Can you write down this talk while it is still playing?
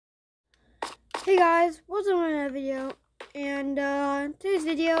Hey guys, welcome to another video, and in today's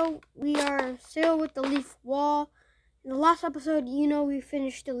video we are still with the leaf wall. In the last episode, we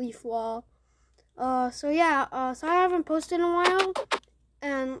finished the leaf wall. So I haven't posted in a while,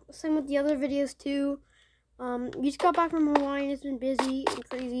 and same with the other videos too. We just got back from Hawaii and it's been busy and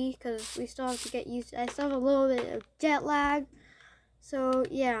crazy because we still have to get used to. I still have a little bit of jet lag, so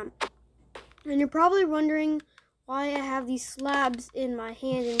yeah. And you're probably wondering why I have these slabs in my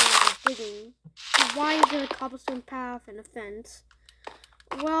hand and I'm digging. Why is there a cobblestone path and a fence?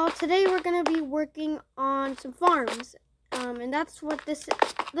 Well, today we're gonna be working on some farms, and that's what this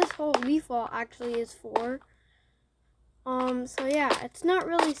whole leaf wall actually is for. So yeah, it's not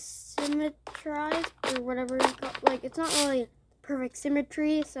really symmetrized or whatever you call, like it's not really perfect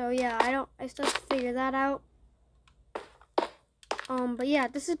symmetry. So yeah, I still have to figure that out. But yeah,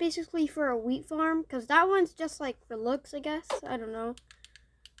 this is basically for a wheat farm because that one's just like for looks, I guess. I don't know.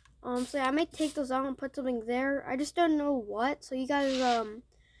 So yeah, I might take those out and put something there. I just don't know what. So you guys,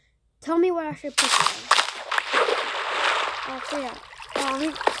 tell me what I should put there. So yeah,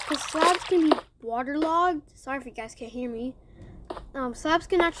 because slabs can be waterlogged. Sorry if you guys can't hear me. Slabs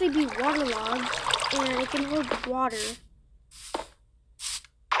can actually be waterlogged, and it can hold water.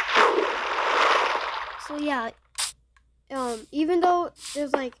 So yeah, even though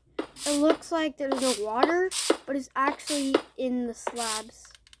there's like, it looks like there's no water, but it's actually in the slabs.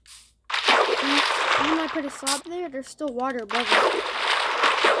 Even though I put a slab there, there's still water above it.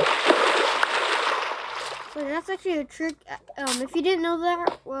 So that's actually a trick. If you didn't know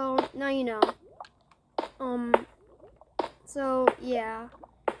that, well, now you know. So yeah.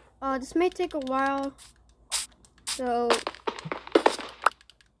 This may take a while. So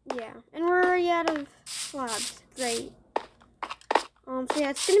yeah. And we're already out of slabs. Great. So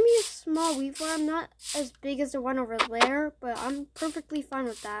yeah, it's gonna be a small wheat farm, not as big as the one over there, but I'm perfectly fine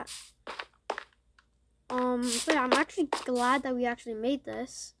with that. So yeah, I'm actually glad that we actually made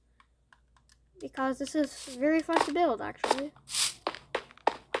this, because this is very fun to build, actually.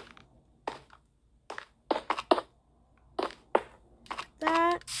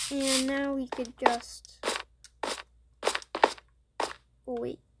 That, and now we could just,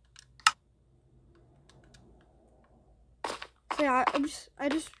 wait. So yeah, I'm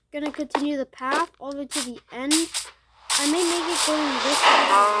just gonna continue the path all the way to the end. I may make it going this way.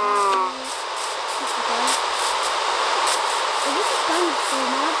 If this is done so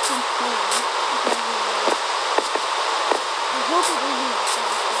much, I'm fine. I hope it isn't.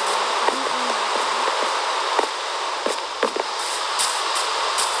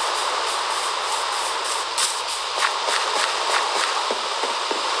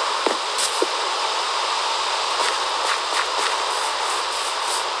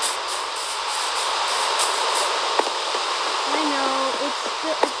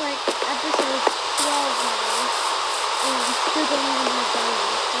 It's like episode 12 now, and we still don't even have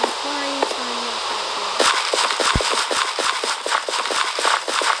diamonds, so I'm sorry if I'm not that good.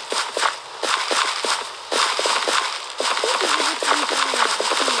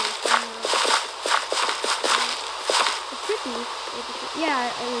 It should be able to, yeah, I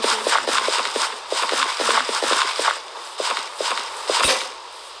would think so.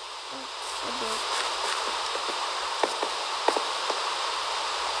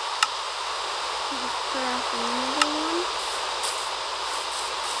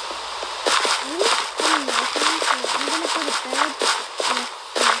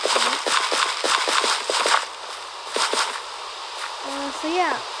 So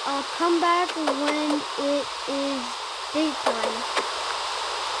yeah, I'll come back when it is daytime.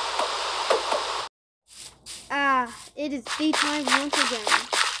 It is daytime once again.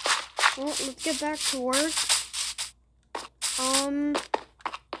 Well, let's get back to work.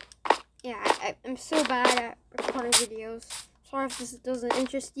 Yeah, I'm so bad at recording videos. Sorry if this doesn't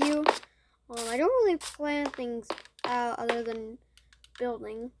interest you. I don't really plan things out other than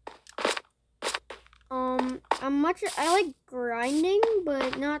building. I like grinding,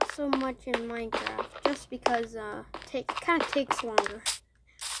 but not so much in Minecraft, just because it kind of takes longer.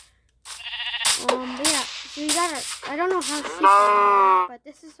 But yeah, so you gotta, I don't know how sheep are, but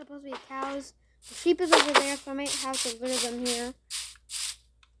this is supposed to be cows. The sheep is over there, so I might have to lure them here.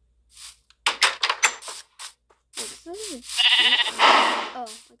 Wait, oh,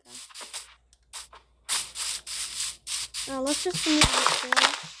 okay. Let's just move this there.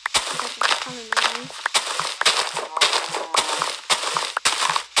 That's kind of annoying.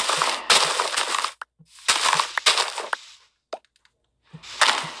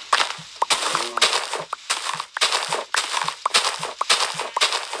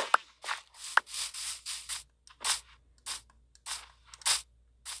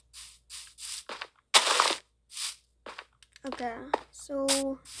 Okay,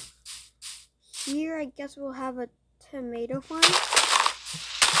 so here I guess we'll have a tomato farm.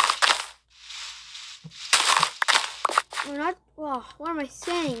 Or not, well, what am I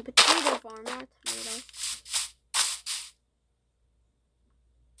saying? Potato farm, not tomato.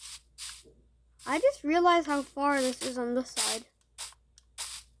 I just realized how far this is on this side.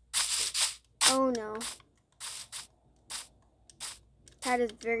 Oh no. That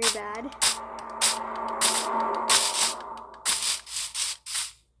is very bad.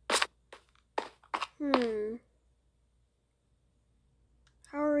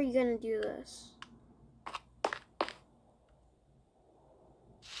 How are we gonna do this?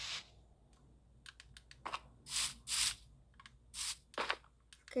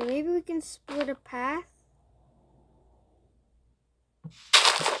 Okay, maybe we can split a path.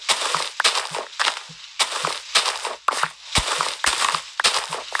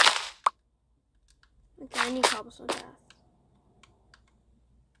 Okay, I need cobblestone path.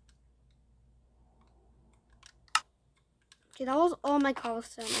 Okay, that was all my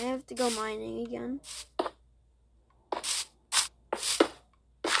cobblestone. I have to go mining again.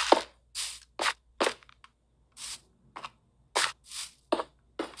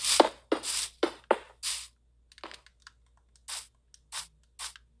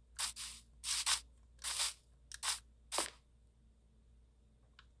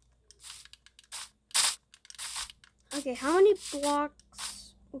 Okay, how many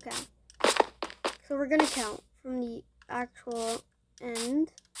blocks? Okay. So we're gonna count from the actual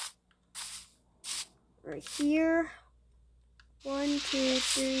end. Right here. 1, 2,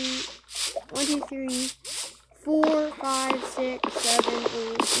 3, 4, 5, 6, 7,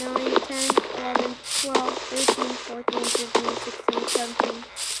 8, 9, 10, 11, 12, 13, 14, 15, 16, 17,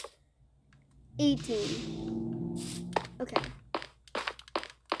 18. Okay.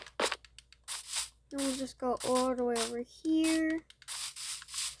 Then we'll just go all the way over here.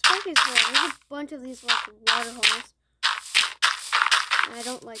 There's a bunch of these like water holes. And I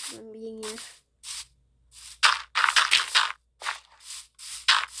don't like them being here.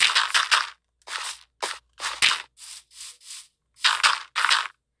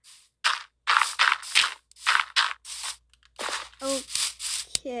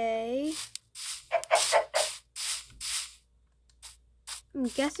 Okay. I'm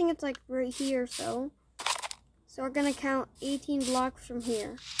guessing it's like right here, so we're gonna count 18 blocks from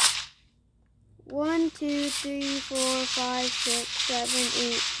here. 1, 2, 3, 4, 5, 6, 7,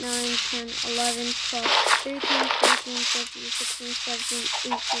 8, 9, 10, 11, 12, 13, 14, 15, 16,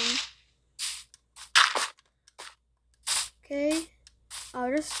 17, 18. Okay.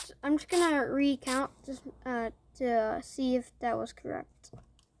 I'm just gonna recount just to see if that was correct.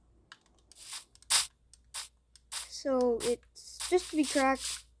 So it's just to be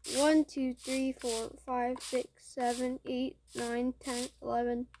correct, 1, 2, 3, 4, 5, 6, 7, 8, 9, 10,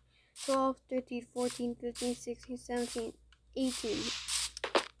 11, 12, 13, 14, 15, 16, 17, 18.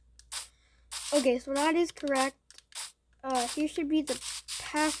 Okay, so that is correct. Here should be the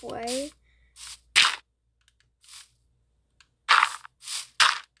pathway.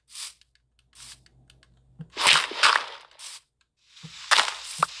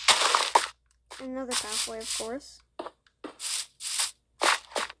 Another pathway, of course.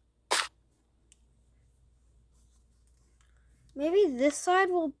 Maybe this side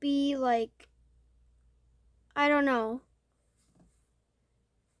will be like, I don't know.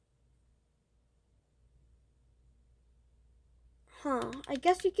 I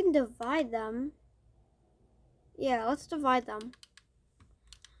guess we can divide them. Yeah, let's divide them.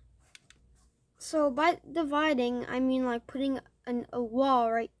 So by dividing, I mean like putting a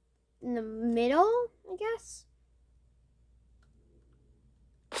wall right in the middle, I guess.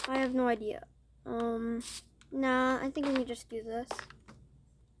 I have no idea. Nah, I think we can just do this.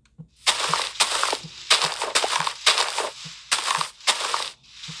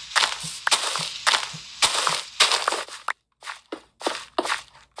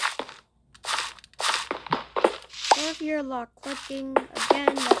 So if you're clicking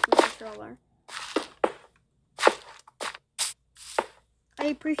again, that's my controller. I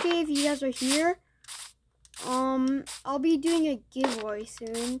appreciate if you guys are here. I'll be doing a giveaway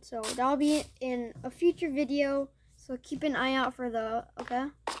soon, so that'll be in a future video. So keep an eye out for the, okay?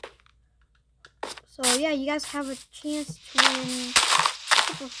 So yeah, you guys have a chance to win a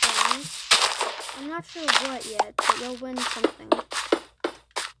couple things. I'm not sure what yet, but you'll win something.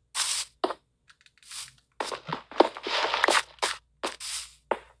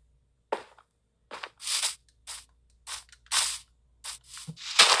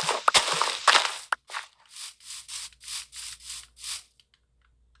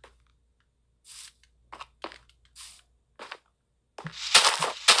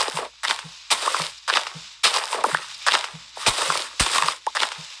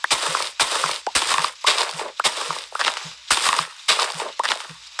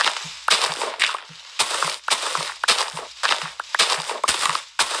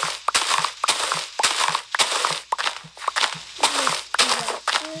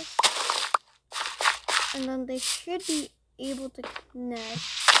 they should be able to connect.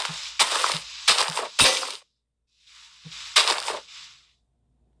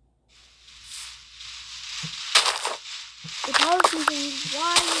 You're probably thinking,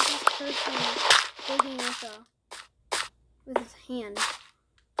 why is this person digging with his hand?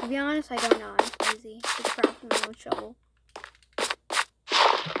 To be honest, I don't know. I'm lazy to craft my own shovel.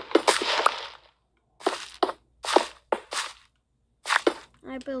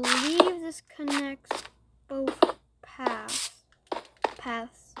 I believe this connects both paths. Okay,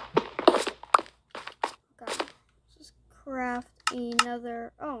 let's just craft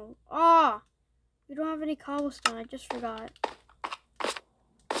another. Oh, we don't have any cobblestone. I just forgot.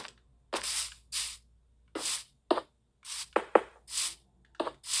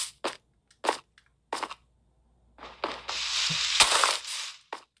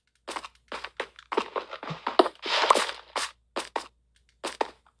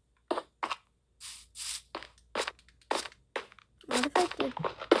 What if I did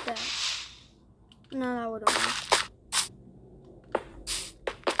that? No, that wouldn't work.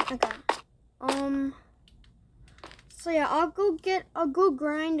 Okay. So yeah, I'll go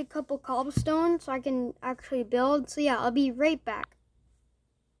grind a couple cobblestone so I can actually build. So yeah, I'll be right back.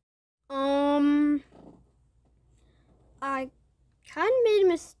 I kind of made a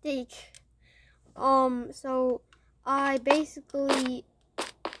mistake. So I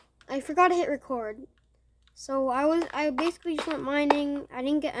forgot to hit record. So I basically just went mining. I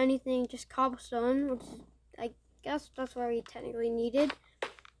didn't get anything, just cobblestone, which I guess that's what we technically needed.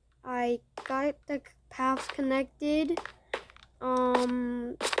 I got the paths connected.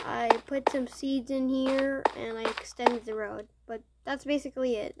 I put some seeds in here and I extended the road, but that's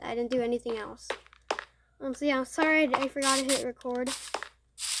basically it. I didn't do anything else. So yeah, sorry I forgot to hit record.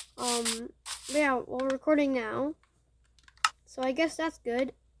 But yeah, we're recording now. So I guess that's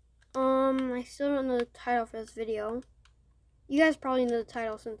good. I still don't know the title for this video. You guys probably know the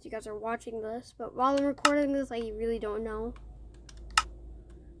title since you guys are watching this, but while I'm recording this, I really don't know.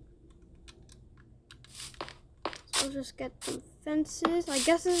 So I'll just get some fences. I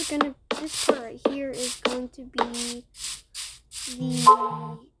guess this part right here is going to be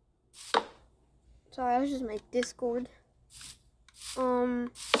sorry, that was just my Discord. So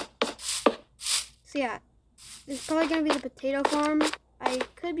yeah, this is probably gonna be the potato farm. I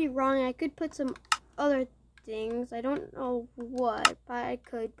could be wrong. I could put some other things. I don't know what, but I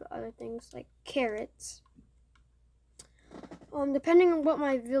could put other things like carrots. Depending on what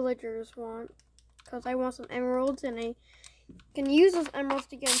my villagers want, because I want some emeralds, and I can use those emeralds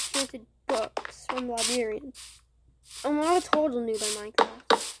to get enchanted books from librarians. I'm not a total noob at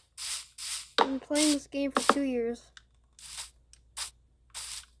Minecraft. I've been playing this game for 2 years.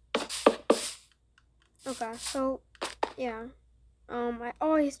 Okay, so yeah.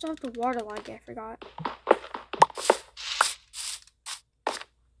 I still have the water log, I forgot.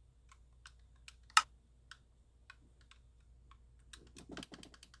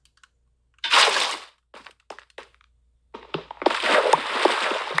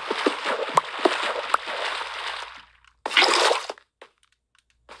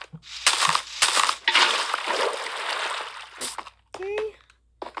 Okay.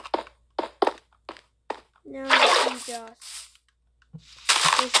 Now we can just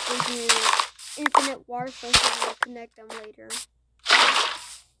basically do infinite water sources and we'll connect them later.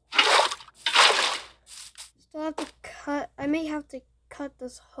 Still have to cut. I may have to cut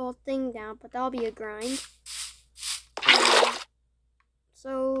this whole thing down, but that'll be a grind.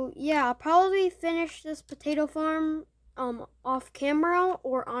 So yeah, I'll probably finish this potato farm off camera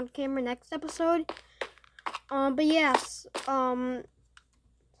or on camera next episode. But yes, so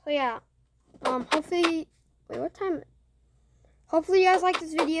yeah, hopefully, wait, what time? Hopefully you guys like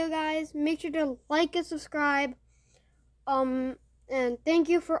this video, guys. Make sure to like and subscribe. And thank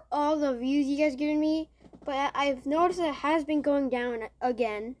you for all the views you guys given me. But I've noticed that it has been going down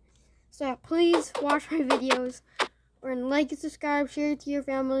again. So yeah, please watch my videos. And like and subscribe, share it to your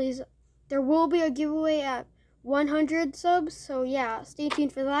families. There will be a giveaway at 100 subs. So yeah, stay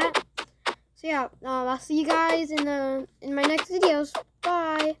tuned for that. So yeah, I'll see you guys in my next videos.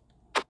 Bye.